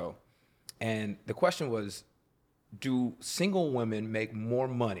weeks ago. And the question was, do single women make more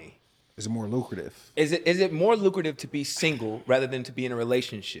money? Is it more lucrative? Is it more lucrative to be single rather than to be in a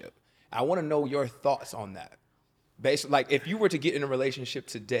relationship? I want to know your thoughts on that. Basically, like if you were to get in a relationship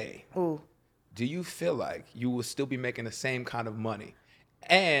today, do you feel like you will still be making the same kind of money?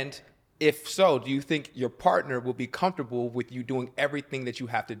 And if so, do you think your partner will be comfortable with you doing everything that you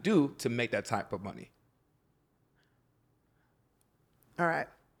have to do to make that type of money? All right.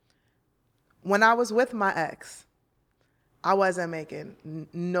 When I was with my ex, I wasn't making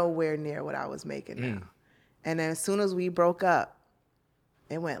nowhere near what I was making now. And then as soon as we broke up,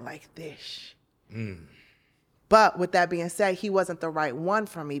 it went like this. But with that being said, he wasn't the right one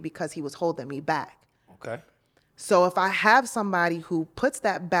for me because he was holding me back. Okay. So if I have somebody who puts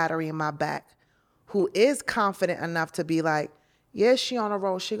that battery in my back, who is confident enough to be like, yeah, she on a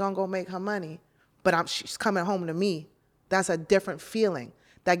roll, she gonna go make her money, but she's coming home to me. That's a different feeling.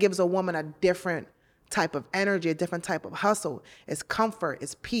 That gives a woman a different type of energy, a different type of hustle. It's comfort,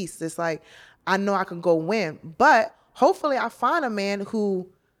 it's peace. It's like, I know I can go win. But hopefully I find a man who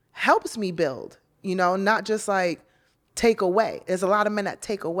helps me build, not just like take away. There's a lot of men that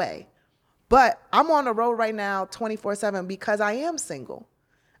take away. But I'm on the road right now 24/7 because I am single.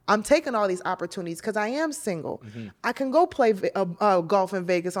 I'm taking all these opportunities because I am single. I can go play golf in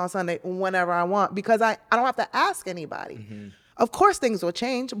Vegas on Sunday whenever I want because I don't have to ask anybody. Of course things will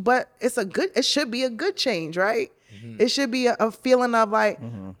change, but it should be a good change, right? It should be a feeling of like,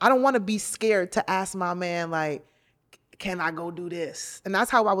 I don't want to be scared to ask my man, like, can I go do this? And that's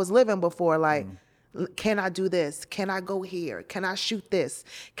how I was living before. Like, can I do this? Can I go here? Can I shoot this?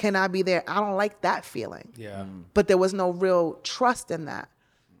 Can I be there? I don't like that feeling. Yeah. But there was no real trust in that.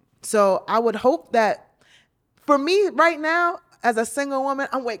 So I would hope that for me right now, as a single woman,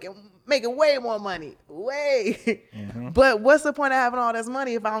 I'm making way more money. Way. But what's the point of having all this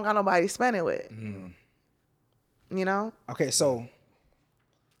money if I don't got nobody to spend it with? Okay, so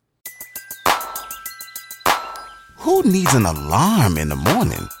Who needs an alarm in the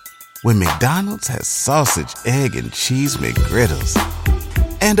morning when McDonald's has sausage, egg, and cheese McGriddles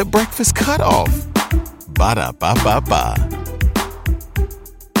and a breakfast cutoff? Ba-da-ba-ba-ba.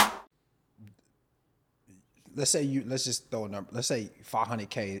 let's just throw a number. Let's say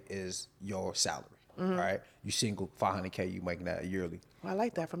 $500K is your salary, right? You single, $500K, you making that yearly. I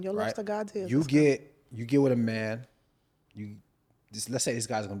like that. From your lips to God's ears. You get with a man. Let's say this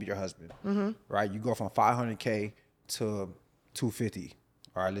guy's gonna be your husband, right? You go from $500K to $250.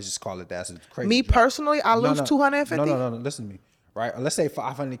 All right, let's just call it that. It's crazy. Me personally, I lose $250. No. Listen to me, right? Let's say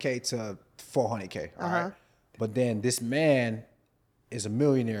 $500K to $400K. All right, but then this man is a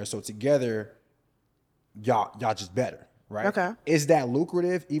millionaire, so together, y'all just better, right? Okay. Is that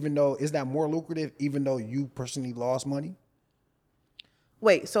lucrative? Is that more lucrative? Even though you personally lost money.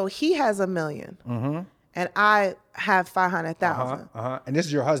 Wait, so he has $1 million, and I have 500,000. And this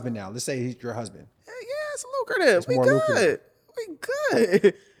is your husband now. Let's say he's your husband. Yeah, it's lucrative. It's we more good. lucrative. We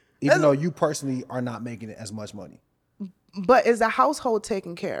good. Even though you personally are not making it as much money. But is the household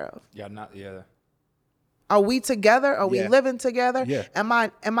taken care of? Yeah. Are we together? Are we living together? Yeah. Am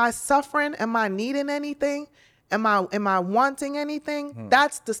I suffering? Am I needing anything? Am I wanting anything?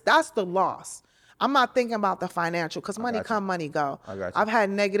 That's the loss. I'm not thinking about the financial because money come, money go. I got you. I've had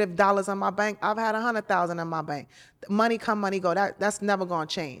negative dollars in my bank. I've had 100,000 in my bank. Money come, money go. That's never gonna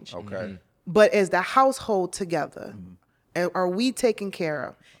change. Okay. But is the household together? Are we taken care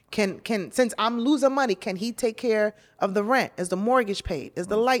of? Can since I'm losing money, can he take care of the rent? Is the mortgage paid? Is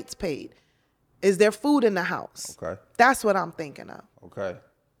the lights paid? Is there food in the house? Okay. That's what I'm thinking of. Okay.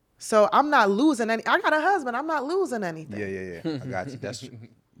 So I'm not losing any. I got a husband. I'm not losing anything. Yeah. I got you.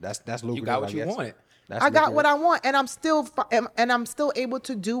 That's lucrative. You got what I you guess. wanted. That's I got lucrative. what I want, and I'm still able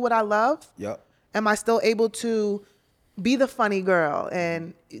to do what I love. Yep. Am I still able to be the funny girl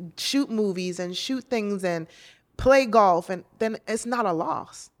and shoot movies and shoot things and play golf? And then it's not a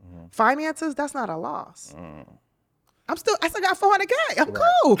loss. Finances, that's not a loss. I still got 400K. I'm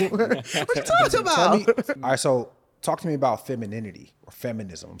cool. What you talking about? All right, so talk to me about femininity or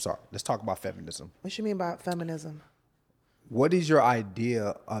feminism. I'm sorry. Let's talk about feminism. What you mean by feminism? What is your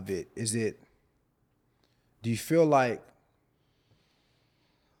idea of it? Do you feel like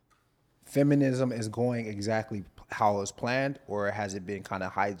feminism is going exactly how it was planned, or has it been kind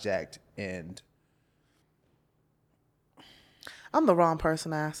of hijacked and... I'm the wrong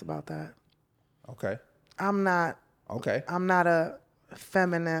person to ask about that. Okay. I'm not a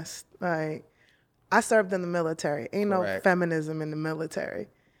feminist. Like, I served in the military. Ain't no feminism in the military.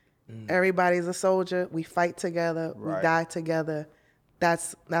 Everybody's a soldier. We fight together. We die together.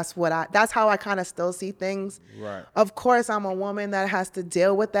 That's how I kind of still see things. Right. Of course, I'm a woman that has to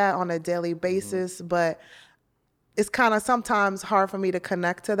deal with that on a daily basis, but it's kind of sometimes hard for me to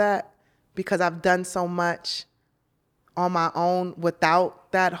connect to that because I've done so much on my own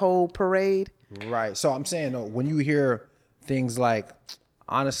without that whole parade. Right. So I'm saying, though, when you hear things like,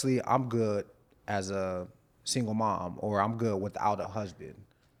 honestly, I'm good as a single mom, or I'm good without a husband,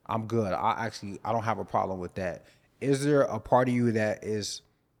 I'm good. I don't have a problem with that. Is there a part of you that is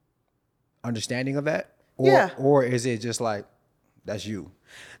understanding of that? Or is it just like, that's you?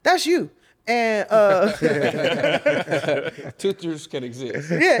 That's you. And Tutors can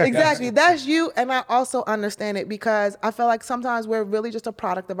exist. yeah, exactly. That's you. And I also understand it because I feel like sometimes we're really just a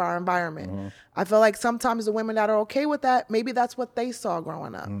product of our environment. I feel like sometimes the women that are okay with that, maybe that's what they saw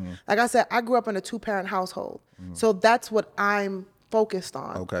growing up. Like I said, I grew up in a 2-parent household. So that's what I'm focused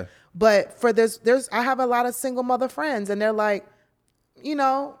on. Okay. But for I have a lot of single mother friends and they're like, you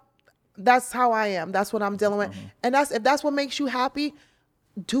know, that's how I am. That's what I'm dealing with. And if that's what makes you happy,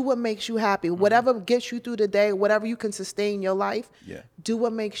 do what makes you happy. Whatever gets you through the day, whatever you can sustain your life, do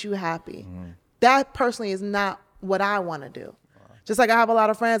what makes you happy. That personally is not what I want to do. Just like I have a lot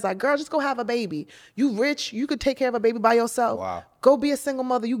of friends like, girl, just go have a baby. You rich, you could take care of a baby by yourself. Wow. Go be a single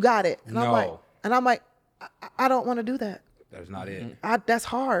mother, you got it. And I'm like, I don't want to do that. That's not it. That's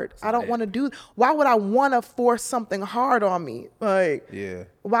hard. I don't want to do. Why would I want to force something hard on me? Like,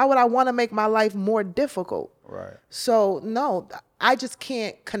 why would I want to make my life more difficult? Right. So no, I just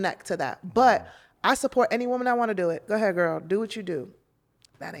can't connect to that. But I support any woman that want to do it. Go ahead, girl. Do what you do.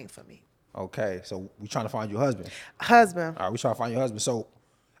 That ain't for me. Okay, so we trying to find you a husband. Husband. All right, we trying to find you a husband. So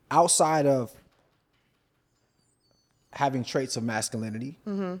outside of having traits of masculinity,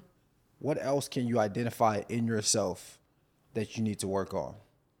 what else can you identify in yourself that you need to work on?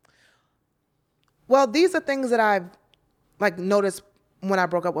 Well, these are things that I've like noticed when I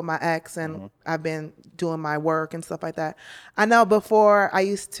broke up with my ex and I've been doing my work and stuff like that. I know before I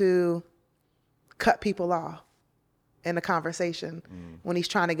used to cut people off in a conversation when he's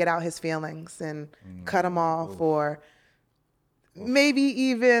trying to get out his feelings and cut them off, or maybe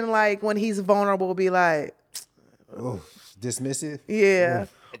even like when he's vulnerable, be like, dismissive. Yeah.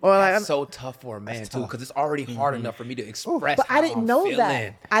 Or like, that's so tough for a man too, because it's already hard enough for me to express. But I didn't know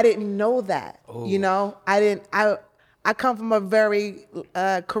that. I didn't know that. You know, I come from a very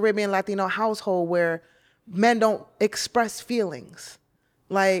Caribbean Latino household where men don't express feelings.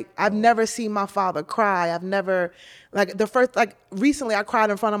 Like, I've never seen my father cry. I've never, recently I cried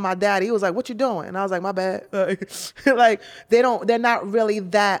in front of my dad. He was like, "What you doing?" And I was like, "My bad." Like, they're not really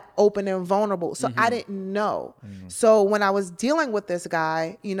that open and vulnerable. So I didn't know. So when I was dealing with this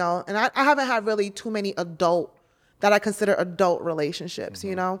guy, you know, and I haven't had really too many that I consider adult relationships,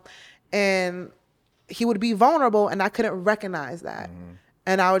 you know, and he would be vulnerable and I couldn't recognize that.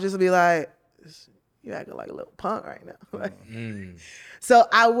 And I would just be like, "You acting like a little punk right now." So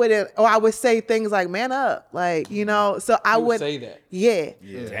I would say things like, "Man up," like, you know. So I would say that. Yeah.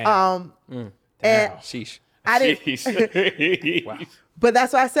 Damn. And sheesh. I didn't. Wow. But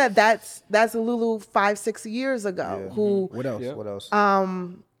that's why I said that's Lulu 5-6 years ago. Who? What else? What else?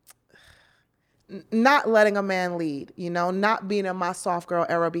 Not letting a man lead. You know, not being in my soft girl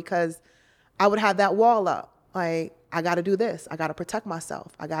era, because I would have that wall up. Like, I got to do this. I got to protect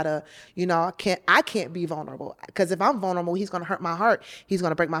myself. I got to, you know, I can't be vulnerable, because if I'm vulnerable, he's going to hurt my heart. He's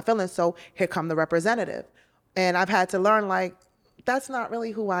going to break my feelings. So here come the representative. And I've had to learn, like, that's not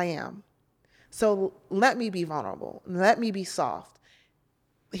really who I am. So let me be vulnerable. Let me be soft.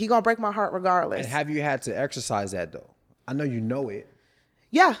 He going to break my heart regardless. And have you had to exercise that though? I know you know it.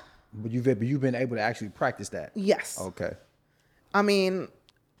 Yeah. But you've been able to actually practice that. Yes. Okay. I mean,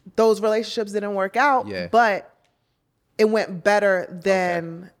 those relationships didn't work out, but it went better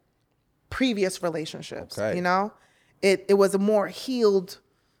than previous relationships. You know, it was a more healed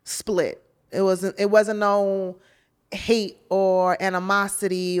split. It wasn't no hate or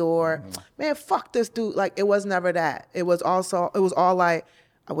animosity or man, fuck this dude. Like, it was never that. It was all like,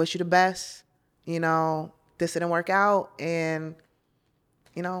 I wish you the best. You know, this didn't work out, and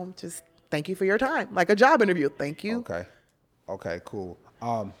you know, just thank you for your time. Like a job interview. Thank you. Okay, cool.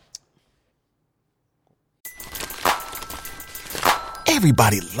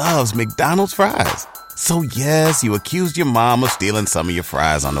 Everybody loves McDonald's fries. So yes, you accused your mom of stealing some of your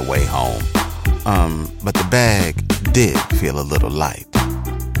fries on the way home. But the bag did feel a little light.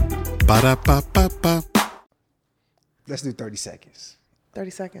 Ba-da-ba-ba-ba. Let's do 30 seconds. 30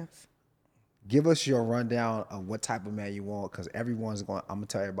 seconds. Give us your rundown of what type of man you want, because I'm gonna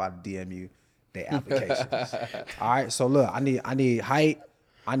tell everybody to DM you their applications. All right, so look, I need height,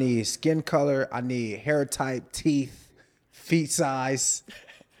 I need skin color, I need hair type, teeth, feet size,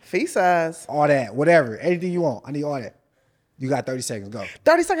 all that, whatever, anything you want. I need all that. You got 30 seconds. Go.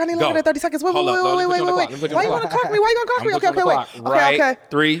 30 seconds. I need longer than 30 seconds. Wait. Why you gonna clock me? Okay.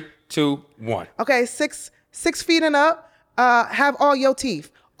 3, 2, 1. Okay, 6 feet and up. Have all your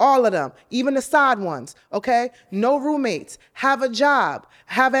teeth. All of them, even the side ones, okay? No roommates, have a job,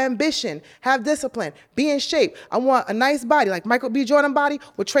 have ambition, have discipline, be in shape. I want a nice body, like Michael B. Jordan body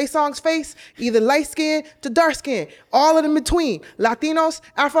with Trey Songz's face, either light skin to dark skin, all of them in between. Latinos,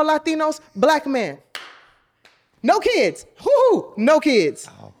 Afro-Latinos, black men. No kids. No kids.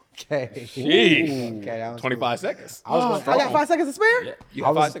 Okay. Jeez. Okay, that was 25 seconds. I was I got 5 seconds to spare? Yeah, you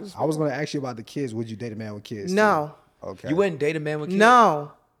have 5 seconds. I was going to ask you about the kids. Would you date a man with kids? No. Too? Okay. You wouldn't date a man with kids?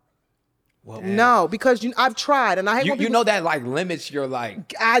 No. Well, No, because I've tried, and I hate when you people, know that like limits your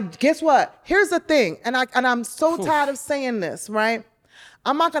like. guess what? Here's the thing, and I'm so tired of saying this, right?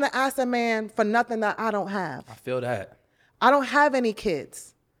 I'm not gonna ask a man for nothing that I don't have. I feel that. I don't have any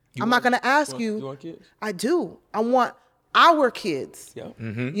kids. I'm not gonna ask you. You want kids? I do. I want our kids. Yeah.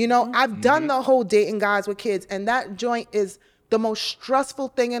 You know, I've done the whole dating guys with kids, and that joint is the most stressful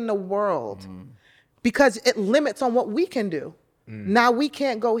thing in the world because it limits on what we can do. Now we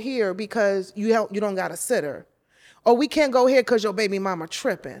can't go here because you don't got a sitter. Or we can't go here because your baby mama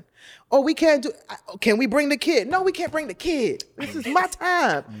tripping. Or we can't do, can we bring the kid? No, we can't bring the kid. This is my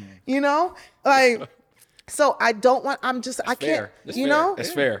time, you know? Like, so I don't want, I can't, That's you fair. know?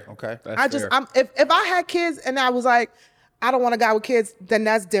 That's fair. Okay. That's fair. If I had kids and I was like, I don't want a guy with kids, then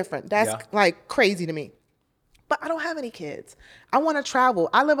that's different. That's Yeah. like crazy to me. But I don't have any kids. I want to travel.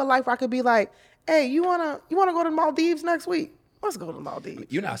 I live a life where I could be like, hey, you wanna go to the Maldives next week? Let's go to the Maldives.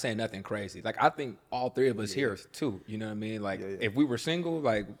 You're not saying nothing crazy. Like I think all three of us here too. You know what I mean? Like if we were single,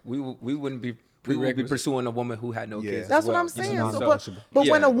 like we wouldn't be. We would be pursuing a woman who had no kids. That's as well. what I'm saying. You know? But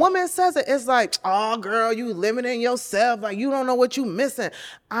when Yeah. a woman says it, it's like, oh, girl, you limiting yourself. Like, you don't know what you missing.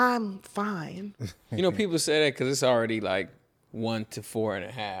 I'm fine. You know, people say that because it's already like 1 to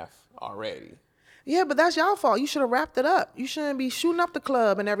 4.5 already. Yeah, but that's y'all fault. You should have wrapped it up. You shouldn't be shooting up the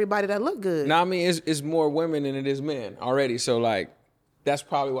club and everybody that look good. Now, I mean, it's more women than it is men already. So, like, that's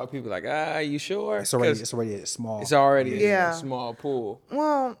probably why people are like, you sure? It's already a small. It's already Yeah. a small pool.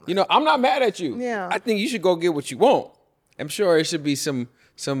 Well, You know, I'm not mad at you. Yeah. I think you should go get what you want. I'm sure it should be some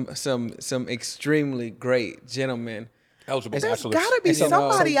extremely great gentlemen. Eligible there's bachelors. got to be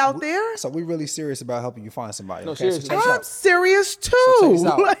somebody out there. So we really serious about helping you find somebody. No, Okay? seriously. So check this I'm out. serious too. So check this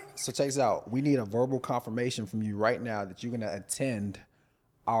out. Like, So check this out. We need a verbal confirmation from you right now that you're gonna attend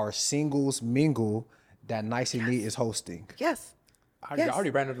our singles mingle that Nice and Neat is hosting. yes. I already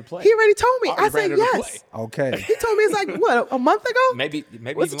ran into the play. He already told me. I I already said ran into the yes. Okay. He told me it's like, what, a month ago? Maybe What's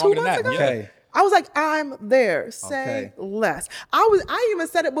even it, 2 longer than months that. ago? Yeah. Okay. I was like, I'm there. Say Okay. less. I even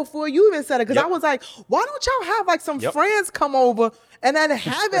said it before you even said it because Yep. I was like, why don't y'all have like some Yep. friends come over and then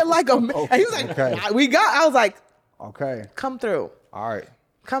have it like a? And he was like, Okay. I was like, Okay. come through. All right.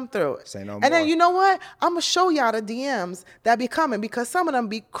 Come through. Say no And more. then you know what? I'm gonna show y'all the DMs that be coming because some of them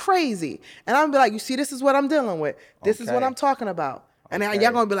be crazy. And I'm gonna be like, you see, this is what I'm dealing with. This is what Okay. I'm talking about. And then Okay.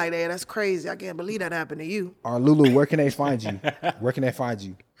 y'all gonna be like, hey, that's crazy. I can't believe that happened to you. All right, Lulu, where can they find you? Where can they find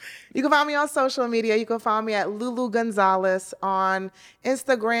you? You can find me on social media. You can find me at Lulu Gonzalez on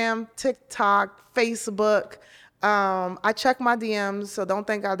Instagram, TikTok, Facebook. I check my DMs, so don't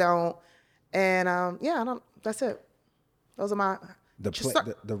think I don't. And I don't. That's it. Those are my.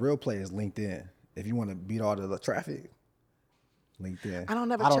 The real play is LinkedIn. If you want to beat all the traffic, LinkedIn. I don't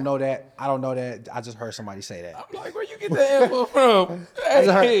never I don't check. know that. I don't know that. I just heard somebody say that. I'm like, where you get the info from? I just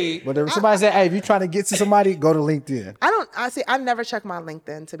heard- Hey. but if somebody said, "Hey, if you're trying to get to somebody, go to LinkedIn." I never check my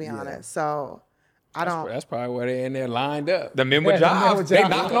LinkedIn, to be honest. So I don't. That's probably why they're in there lined up. The member Yeah, the jobs. member They jobs.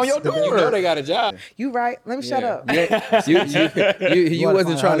 knocking on your door. You know they got a job. You right. Let me shut up. You wanna wasn't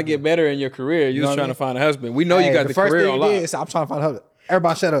find trying a to get better in your career. You know was what I trying mean? to find a husband. We know you Hey, got the first career thing on you lock. did is I'm trying to find a husband.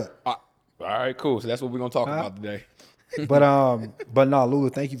 Everybody, shut up. All right, cool. So that's what we're gonna talk about today. But no, Lulu,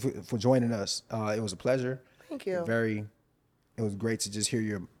 thank you for joining us. It was a pleasure. Thank you. It was great to just hear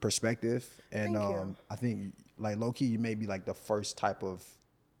your perspective, and Thank you. I think like low key, you may be like the first type of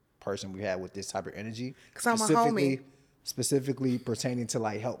person we had with this type of energy. 'Cause I'm a homie. Specifically pertaining to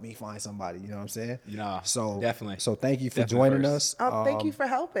like help me find somebody. You know what I'm saying? Nah, So definitely. So thank you for Definitely joining first. us. Oh, thank you for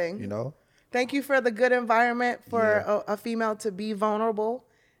helping. You know. Thank you for the good environment for a female to be vulnerable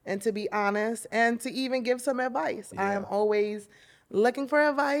and to be honest and to even give some advice. I am always looking for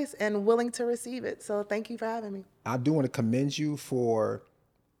advice and willing to receive it. So thank you for having me. I do want to commend you for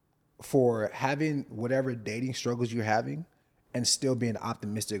having whatever dating struggles you're having and still being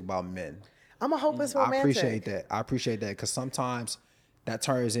optimistic about men. I'm a hopeless romantic. I appreciate that. I appreciate that because sometimes that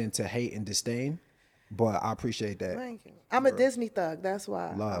turns into hate and disdain, but I appreciate that. Thank you. I'm a Disney thug. That's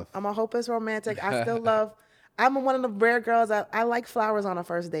why. Love. I'm a hopeless romantic. I still love. I'm one of the rare girls. I like flowers on a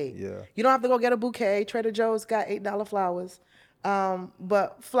first date. Yeah. You don't have to go get a bouquet. Trader Joe's got $8 flowers.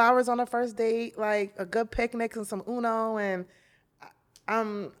 But flowers on a first date, like a good picnic and some Uno, and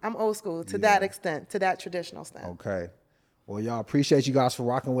I'm old school to that extent, to that traditional extent. Okay. Well, y'all, appreciate you guys for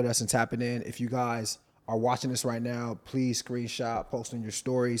rocking with us and tapping in. If you guys are watching this right now, please screenshot, post on your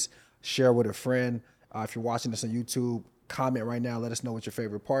stories, share with a friend. If you're watching this on YouTube, comment right now. Let us know what's your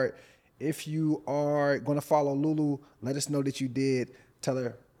favorite part. If you are going to follow Lulu, let us know that you did. Tell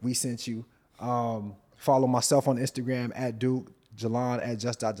her we sent you. Follow myself on Instagram at Duke, Jalon at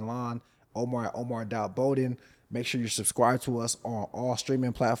just.Jalon, Omar at Omar.Bowden. Make sure you subscribe to us on all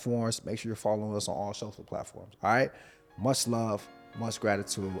streaming platforms. Make sure you're following us on all social platforms. All right? Much love, much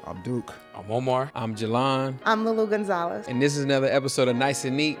gratitude. I'm Duke. I'm Omar. I'm Jalon. I'm Lulu Gonzalez. And this is another episode of Nice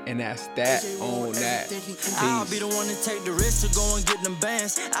and Neat, and that's that on that. I'll be the one to take the risk to go and get them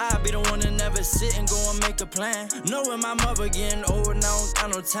bands. I'll be the one to never sit and go and make a plan. Knowing my mother getting older now, don't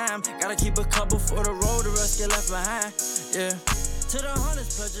got no time. Gotta keep a couple for the road, the rest get left behind. Yeah. To the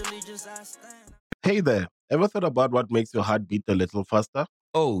hunters, pledge allegiance, I stand. Hey there, ever thought about what makes your heart beat a little faster?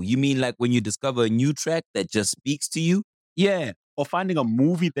 Oh, you mean like when you discover a new track that just speaks to you? Yeah, or finding a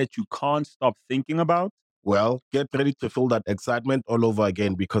movie that you can't stop thinking about? Well, get ready to feel that excitement all over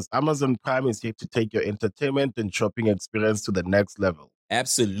again because Amazon Prime is here to take your entertainment and shopping experience to the next level.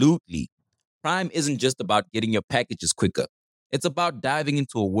 Absolutely. Prime isn't just about getting your packages quicker. It's about diving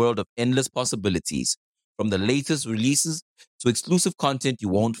into a world of endless possibilities, from the latest releases to exclusive content you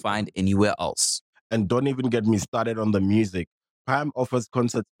won't find anywhere else. And don't even get me started on the music. Prime offers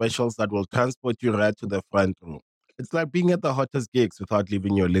concert specials that will transport you right to the front row. It's like being at the hottest gigs without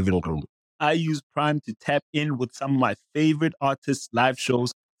leaving your living room. I use Prime to tap in with some of my favorite artists' live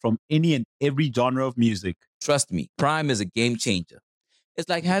shows from any and every genre of music. Trust me, Prime is a game changer. It's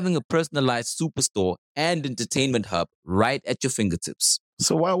like having a personalized superstore and entertainment hub right at your fingertips.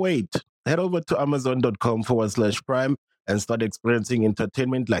 So why wait? Head over to amazon.com/Prime and start experiencing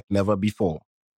entertainment like never before.